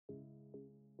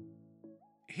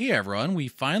Hey everyone, we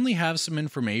finally have some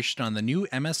information on the new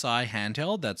MSi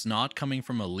handheld that's not coming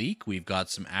from a leak. We've got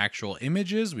some actual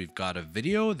images, we've got a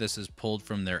video. This is pulled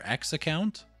from their X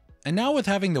account. And now with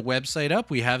having the website up,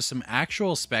 we have some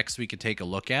actual specs we could take a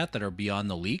look at that are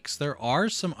beyond the leaks. There are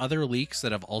some other leaks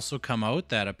that have also come out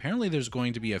that apparently there's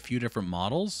going to be a few different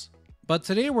models. But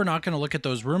today we're not going to look at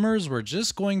those rumors, we're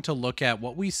just going to look at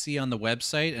what we see on the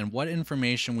website and what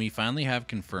information we finally have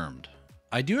confirmed.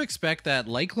 I do expect that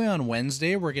likely on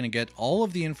Wednesday, we're going to get all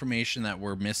of the information that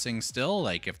we're missing still,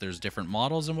 like if there's different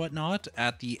models and whatnot,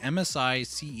 at the MSi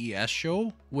CES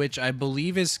show, which I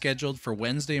believe is scheduled for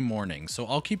Wednesday morning. So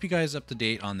I'll keep you guys up to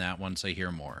date on that once I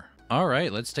hear more. All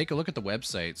right, let's take a look at the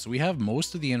website. So we have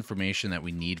most of the information that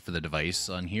we need for the device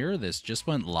on here. This just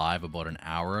went live about an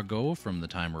hour ago from the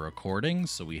time we're recording.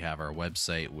 So we have our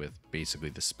website with basically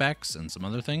the specs and some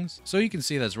other things. So you can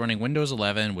see that's running Windows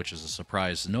 11, which is a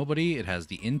surprise to nobody. It has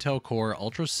the Intel Core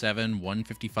Ultra 7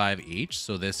 155H,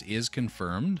 so this is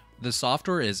confirmed. The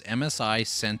software is MSi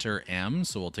Center M,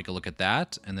 so we'll take a look at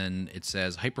that. And then it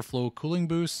says Hyperflow Cooling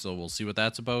Boost, so we'll see what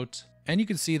that's about. And you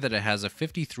can see that it has a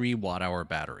 53 watt-hour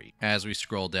battery. As we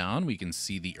scroll down, we can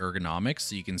see the ergonomics.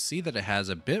 So you can see that it has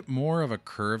a bit more of a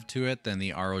curve to it than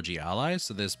the ROG Ally.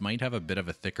 So this might have a bit of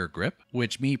a thicker grip,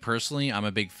 which me personally, I'm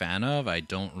a big fan of. I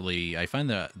find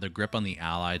the grip on the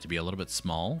Ally to be a little bit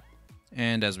small.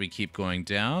 And as we keep going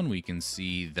down, we can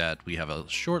see that we have a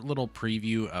short little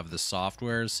preview of the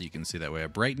software. So you can see that we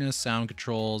have brightness, sound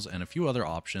controls, and a few other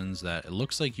options that it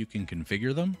looks like you can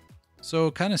configure them.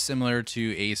 So kind of similar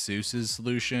to ASUS's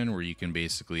solution where you can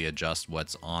basically adjust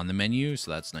what's on the menu, so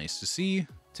that's nice to see.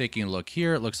 Taking a look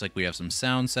here, it looks like we have some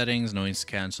sound settings, noise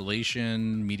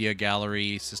cancellation, media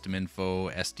gallery, system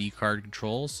info, SD card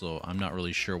control, so I'm not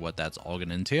really sure what that's all going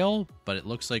to entail, but it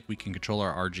looks like we can control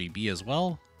our RGB as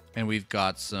well. And we've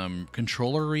got some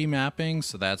controller remapping,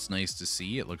 so that's nice to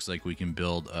see. It looks like we can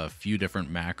build a few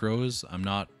different macros. I'm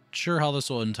not sure how this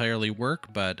will entirely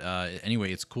work, but anyway,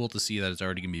 it's cool to see that it's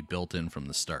already going to be built in from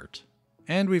the start.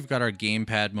 And we've got our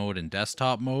gamepad mode and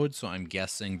desktop mode, so I'm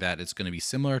guessing that it's going to be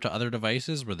similar to other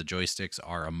devices where the joysticks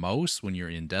are a mouse when you're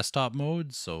in desktop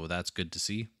mode, so that's good to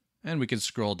see. And we can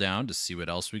scroll down to see what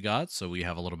else we got. So we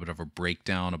have a little bit of a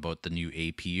breakdown about the new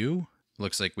APU.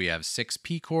 Looks like we have 6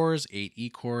 P cores, 8 E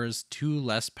cores, 2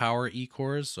 less power E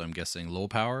cores, so I'm guessing low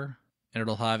power. And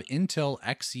it'll have Intel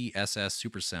XeSS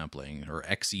supersampling, or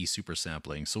Xe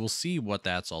supersampling, so we'll see what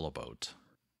that's all about.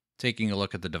 Taking a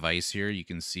look at the device here, you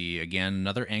can see, again,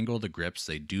 another angle of the grips.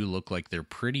 They do look like they're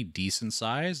pretty decent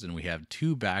sized, and we have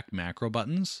 2 back macro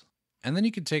buttons. And then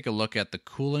you can take a look at the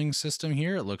cooling system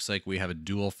here. It looks like we have a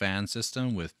dual fan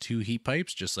system with 2 heat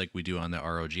pipes, just like we do on the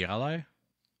ROG Ally.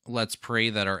 Let's pray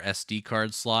that our SD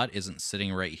card slot isn't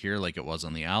sitting right here like it was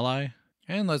on the Ally.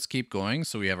 And let's keep going.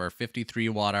 So we have our 53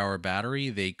 watt-hour battery.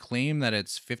 They claim that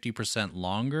it's 50%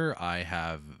 longer. I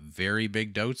have very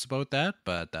big doubts about that,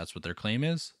 but that's what their claim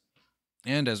is.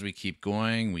 And as we keep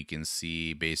going, we can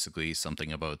see basically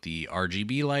something about the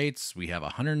RGB lights. We have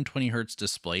a 120 hertz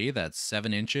display that's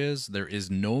 7 inches. There is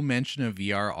no mention of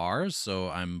VRR, so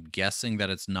I'm guessing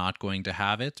that it's not going to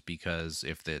have it, because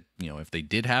if they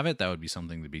did have it, that would be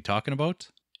something to be talking about.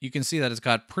 You can see that it's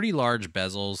got pretty large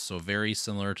bezels, so very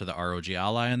similar to the ROG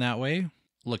Ally in that way.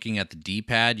 Looking at the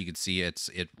D-pad, you can see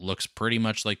it looks pretty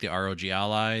much like the ROG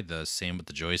Ally. The same with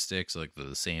the joysticks, like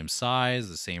the same size,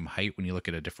 the same height when you look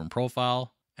at a different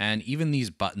profile. And even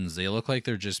these buttons, they look like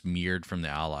they're just mirrored from the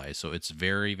Ally, so it's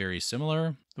very, very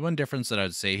similar. The one difference that I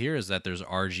would say here is that there's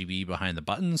RGB behind the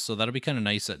buttons, so that'll be kind of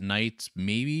nice at night,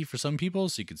 maybe for some people,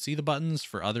 so you can see the buttons.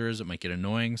 For others, it might get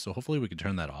annoying, so hopefully we can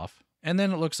turn that off. And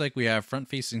then it looks like we have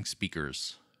front-facing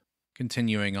speakers.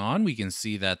 Continuing on, we can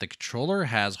see that the controller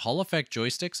has Hall effect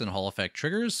joysticks and Hall effect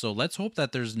triggers, so let's hope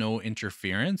that there's no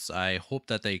interference. I hope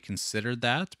that they considered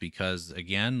that because,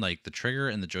 again, like the trigger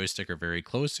and the joystick are very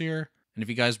close here. And if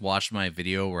you guys watched my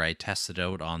video where I tested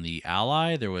out on the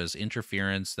Ally, there was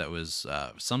interference that was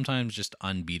sometimes just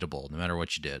unbeatable, no matter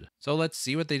what you did. So let's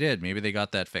see what they did. Maybe they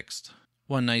got that fixed.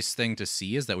 One nice thing to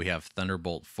see is that we have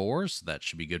Thunderbolt 4, so that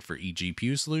should be good for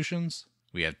eGPU solutions.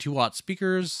 We have 2-watt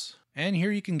speakers, and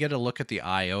here you can get a look at the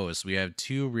I/O. So we have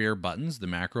 2 rear buttons, the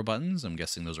macro buttons. I'm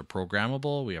guessing those are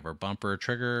programmable. We have our bumper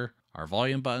trigger, our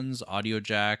volume buttons, audio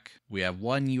jack. We have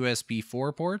 1 USB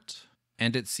 4 port,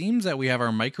 and it seems that we have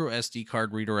our micro SD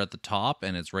card reader at the top,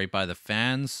 and it's right by the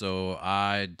fan, so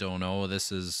I don't know.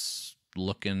 This is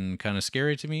looking kind of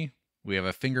scary to me. We have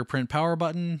a fingerprint power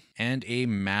button and a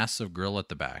massive grill at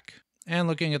the back. And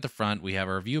looking at the front, we have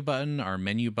our view button, our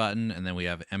menu button, and then we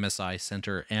have MSi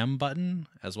Center M button,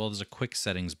 as well as a quick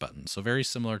settings button. So very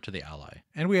similar to the Ally.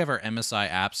 And we have our MSi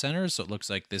App Center. So it looks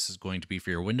like this is going to be for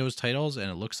your Windows titles,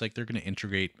 and it looks like they're going to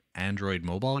integrate Android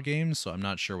mobile games. So I'm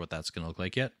not sure what that's going to look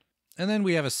like yet. And then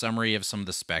we have a summary of some of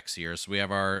the specs here. So we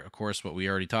have of course, what we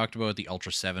already talked about, the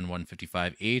Ultra 7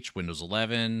 155H, Windows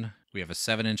 11. We have a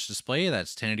 7-inch display,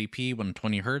 that's 1080p,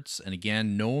 120 Hz. And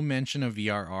again, no mention of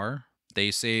VRR.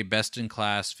 They say best in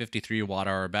class 53 watt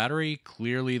hour battery.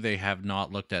 Clearly, they have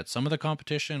not looked at some of the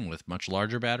competition with much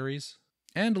larger batteries.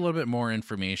 And a little bit more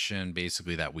information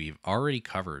basically that we've already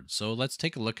covered. So let's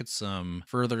take a look at some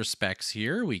further specs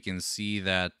here. We can see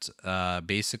that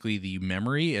basically the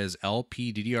memory is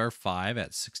LPDDR5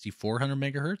 at 6400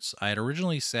 megahertz. I had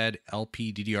originally said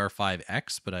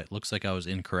LPDDR5X, but it looks like I was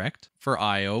incorrect. For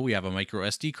I/O, we have a micro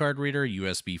SD card reader,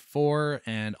 USB 4,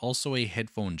 and also a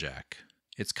headphone jack.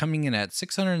 It's coming in at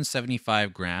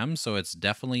 675 grams, so it's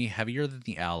definitely heavier than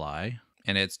the Ally.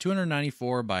 And it's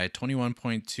 294 by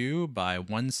 21.2 by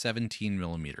 117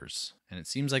 millimeters. And it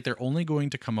seems like they're only going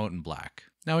to come out in black.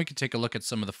 Now we can take a look at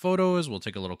some of the photos. We'll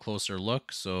take a little closer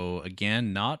look. So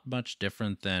again, not much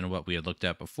different than what we had looked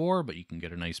at before, but you can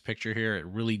get a nice picture here. It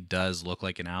really does look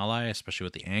like an Ally, especially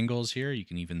with the angles here. You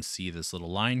can even see this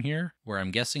little line here, where I'm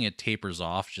guessing it tapers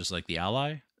off just like the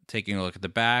Ally. Taking a look at the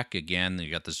back, again, you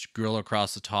got this grill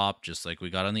across the top, just like we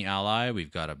got on the Ally.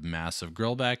 We've got a massive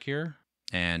grill back here.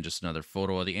 And just another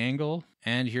photo of the angle.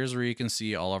 And here's where you can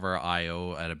see all of our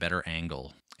I/O at a better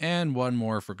angle. And one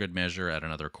more for good measure at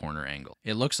another corner angle.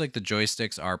 It looks like the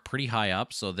joysticks are pretty high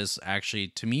up, so this actually,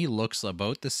 to me, looks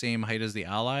about the same height as the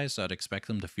Ally, so I'd expect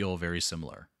them to feel very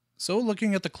similar. So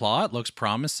looking at the Claw, it looks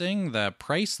promising. The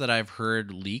price that I've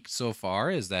heard leaked so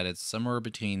far is that it's somewhere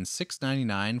between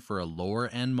 $699 for a lower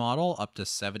end model, up to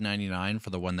 $799 for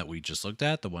the one that we just looked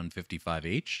at, the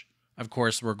 155H. Of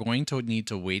course, we're going to need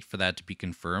to wait for that to be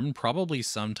confirmed, probably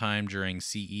sometime during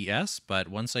CES, but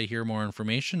once I hear more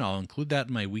information, I'll include that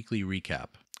in my weekly recap.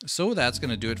 So that's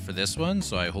going to do it for this one,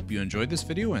 so I hope you enjoyed this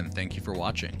video and thank you for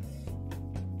watching.